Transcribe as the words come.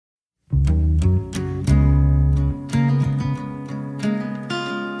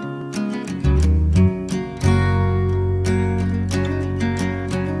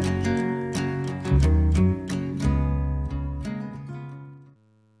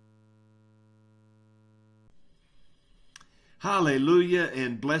Hallelujah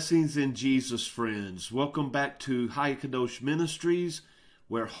and blessings in Jesus, friends. Welcome back to High Kadosh Ministries,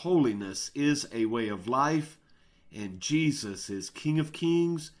 where holiness is a way of life and Jesus is King of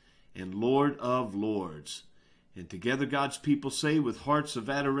Kings and Lord of Lords. And together God's people say with hearts of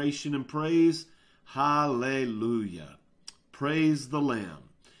adoration and praise, Hallelujah. Praise the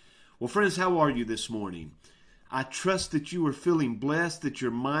Lamb. Well, friends, how are you this morning? I trust that you are feeling blessed, that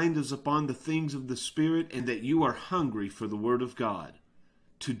your mind is upon the things of the Spirit, and that you are hungry for the Word of God.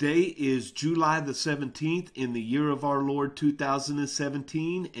 Today is July the 17th in the year of our Lord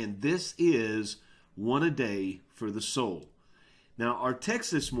 2017, and this is One a Day for the Soul. Now, our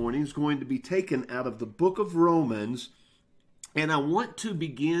text this morning is going to be taken out of the book of Romans, and I want to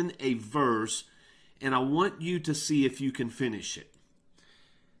begin a verse, and I want you to see if you can finish it.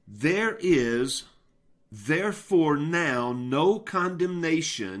 There is therefore now no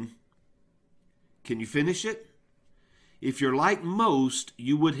condemnation. Can you finish it? If you're like most,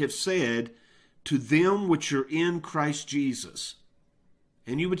 you would have said, to them which are in Christ Jesus.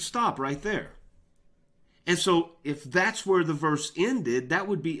 And you would stop right there. And so if that's where the verse ended, that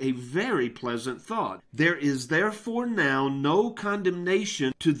would be a very pleasant thought. There is therefore now no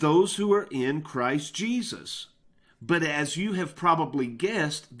condemnation to those who are in Christ Jesus. But as you have probably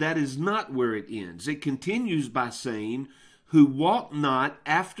guessed, that is not where it ends. It continues by saying, who walk not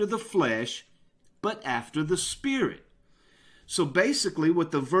after the flesh, but after the Spirit. So basically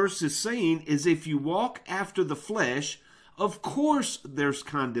what the verse is saying is if you walk after the flesh, of course there's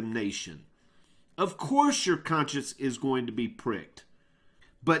condemnation. Of course your conscience is going to be pricked.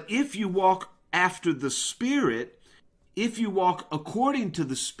 But if you walk after the Spirit, if you walk according to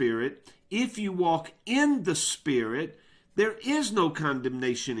the Spirit, if you walk in the Spirit, there is no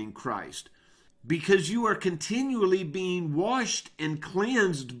condemnation in Christ, because you are continually being washed and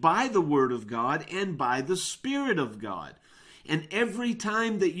cleansed by the Word of God and by the Spirit of God. And every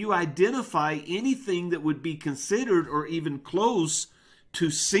time that you identify anything that would be considered or even close to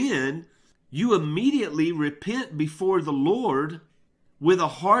sin, you immediately repent before the Lord with a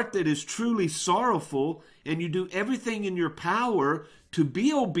heart that is truly sorrowful, and you do everything in your power to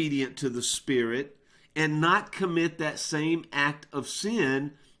be obedient to the Spirit and not commit that same act of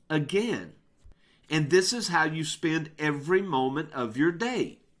sin again. And this is how you spend every moment of your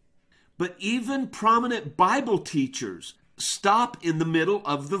day. But even prominent Bible teachers stop in the middle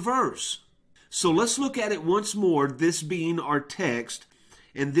of the verse. So let's look at it once more, this being our text,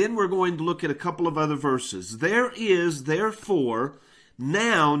 and then we're going to look at a couple of other verses. There is therefore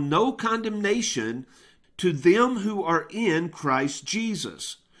now no condemnation to them who are in Christ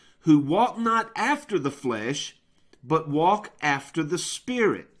Jesus, who walk not after the flesh, but walk after the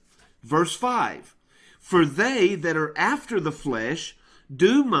Spirit. Verse 5, for they that are after the flesh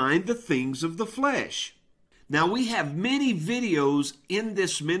do mind the things of the flesh. Now we have many videos in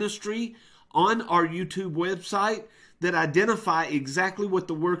this ministry on our YouTube website that identify exactly what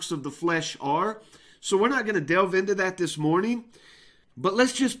the works of the flesh are. So we're not going to delve into that this morning. But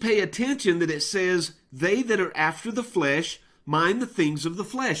let's just pay attention that it says, they that are after the flesh mind the things of the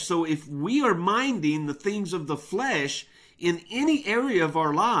flesh. So if we are minding the things of the flesh in any area of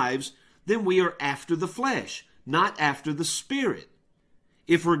our lives, then we are after the flesh, not after the Spirit.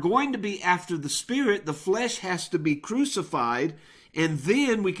 If we're going to be after the Spirit, the flesh has to be crucified, and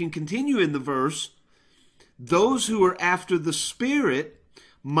then we can continue in the verse, those who are after the Spirit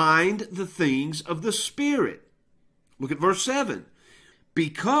mind the things of the Spirit. Look at verse 7.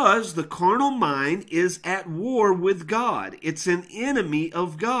 Because the carnal mind is at war with God. It's an enemy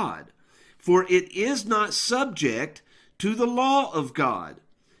of God. For it is not subject to the law of God,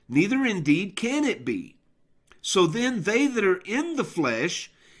 neither indeed can it be. So then they that are in the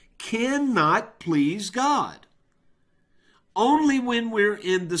flesh cannot please God. Only when we're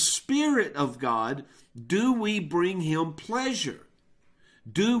in the Spirit of God do we bring Him pleasure.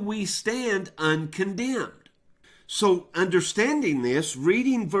 Do we stand uncondemned. So understanding this,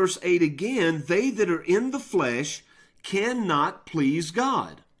 reading verse 8 again, they that are in the flesh cannot please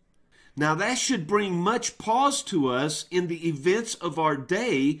God. Now that should bring much pause to us in the events of our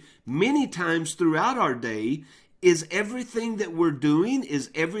day, many times throughout our day. Is everything that we're doing, is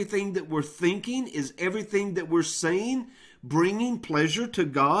everything that we're thinking, is everything that we're saying bringing pleasure to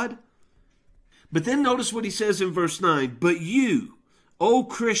God? But then notice what he says in verse 9, but you, O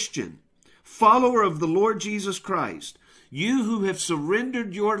Christian, follower of the Lord Jesus Christ, you who have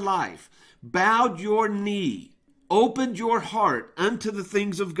surrendered your life, bowed your knee, opened your heart unto the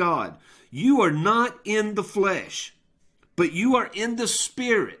things of God, you are not in the flesh, but you are in the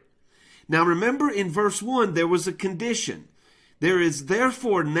Spirit. Now remember in verse 1, there was a condition. There is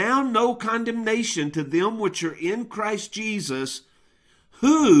therefore now no condemnation to them which are in Christ Jesus,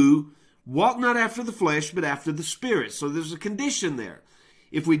 who walk not after the flesh, but after the Spirit. So there's a condition there.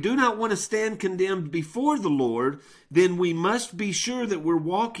 If we do not want to stand condemned before the Lord, then we must be sure that we're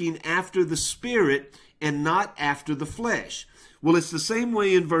walking after the Spirit and not after the flesh. Well, it's the same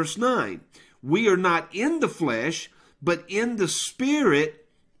way in verse 9. We are not in the flesh, but in the Spirit,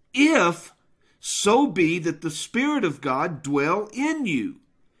 if so be that the Spirit of God dwell in you.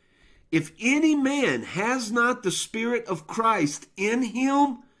 If any man has not the Spirit of Christ in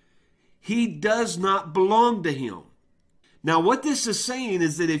him, he does not belong to him. Now, what this is saying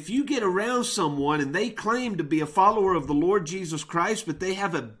is that if you get around someone and they claim to be a follower of the Lord Jesus Christ, but they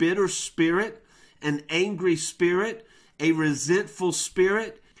have a bitter spirit, an angry spirit, a resentful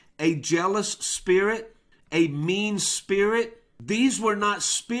spirit, a jealous spirit, a mean spirit, these were not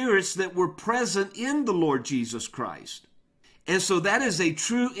spirits that were present in the Lord Jesus Christ. And so that is a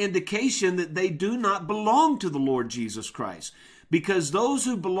true indication that they do not belong to the Lord Jesus Christ. Because those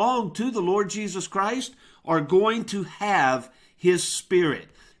who belong to the Lord Jesus Christ are going to have His Spirit.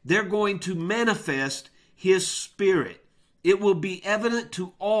 They're going to manifest His Spirit. It will be evident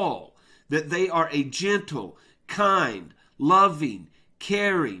to all that they are a gentle, kind, loving,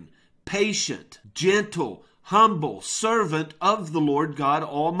 caring, patient, gentle, humble servant of the Lord God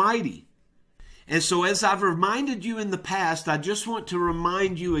Almighty. And so as I've reminded you in the past, I just want to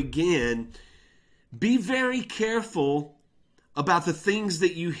remind you again, be very careful about the things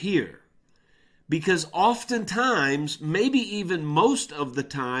that you hear. Because oftentimes, maybe even most of the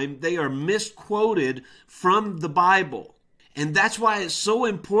time, they are misquoted from the Bible. And that's why it's so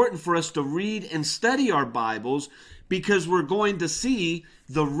important for us to read and study our Bibles, because we're going to see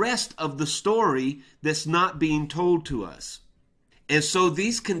the rest of the story that's not being told to us. And so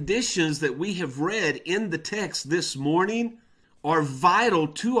these conditions that we have read in the text this morning are vital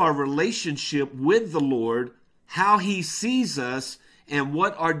to our relationship with the Lord, how He sees us, and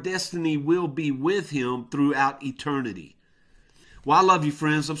what our destiny will be with Him throughout eternity. Well, I love you,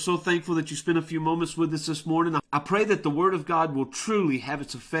 friends. I'm so thankful that you spent a few moments with us this morning. I pray that the Word of God will truly have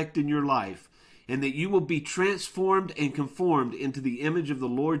its effect in your life, and that you will be transformed and conformed into the image of the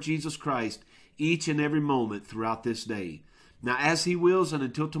Lord Jesus Christ each and every moment throughout this day. Now, as He wills, and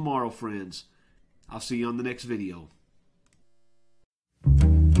until tomorrow, friends, I'll see you on the next video.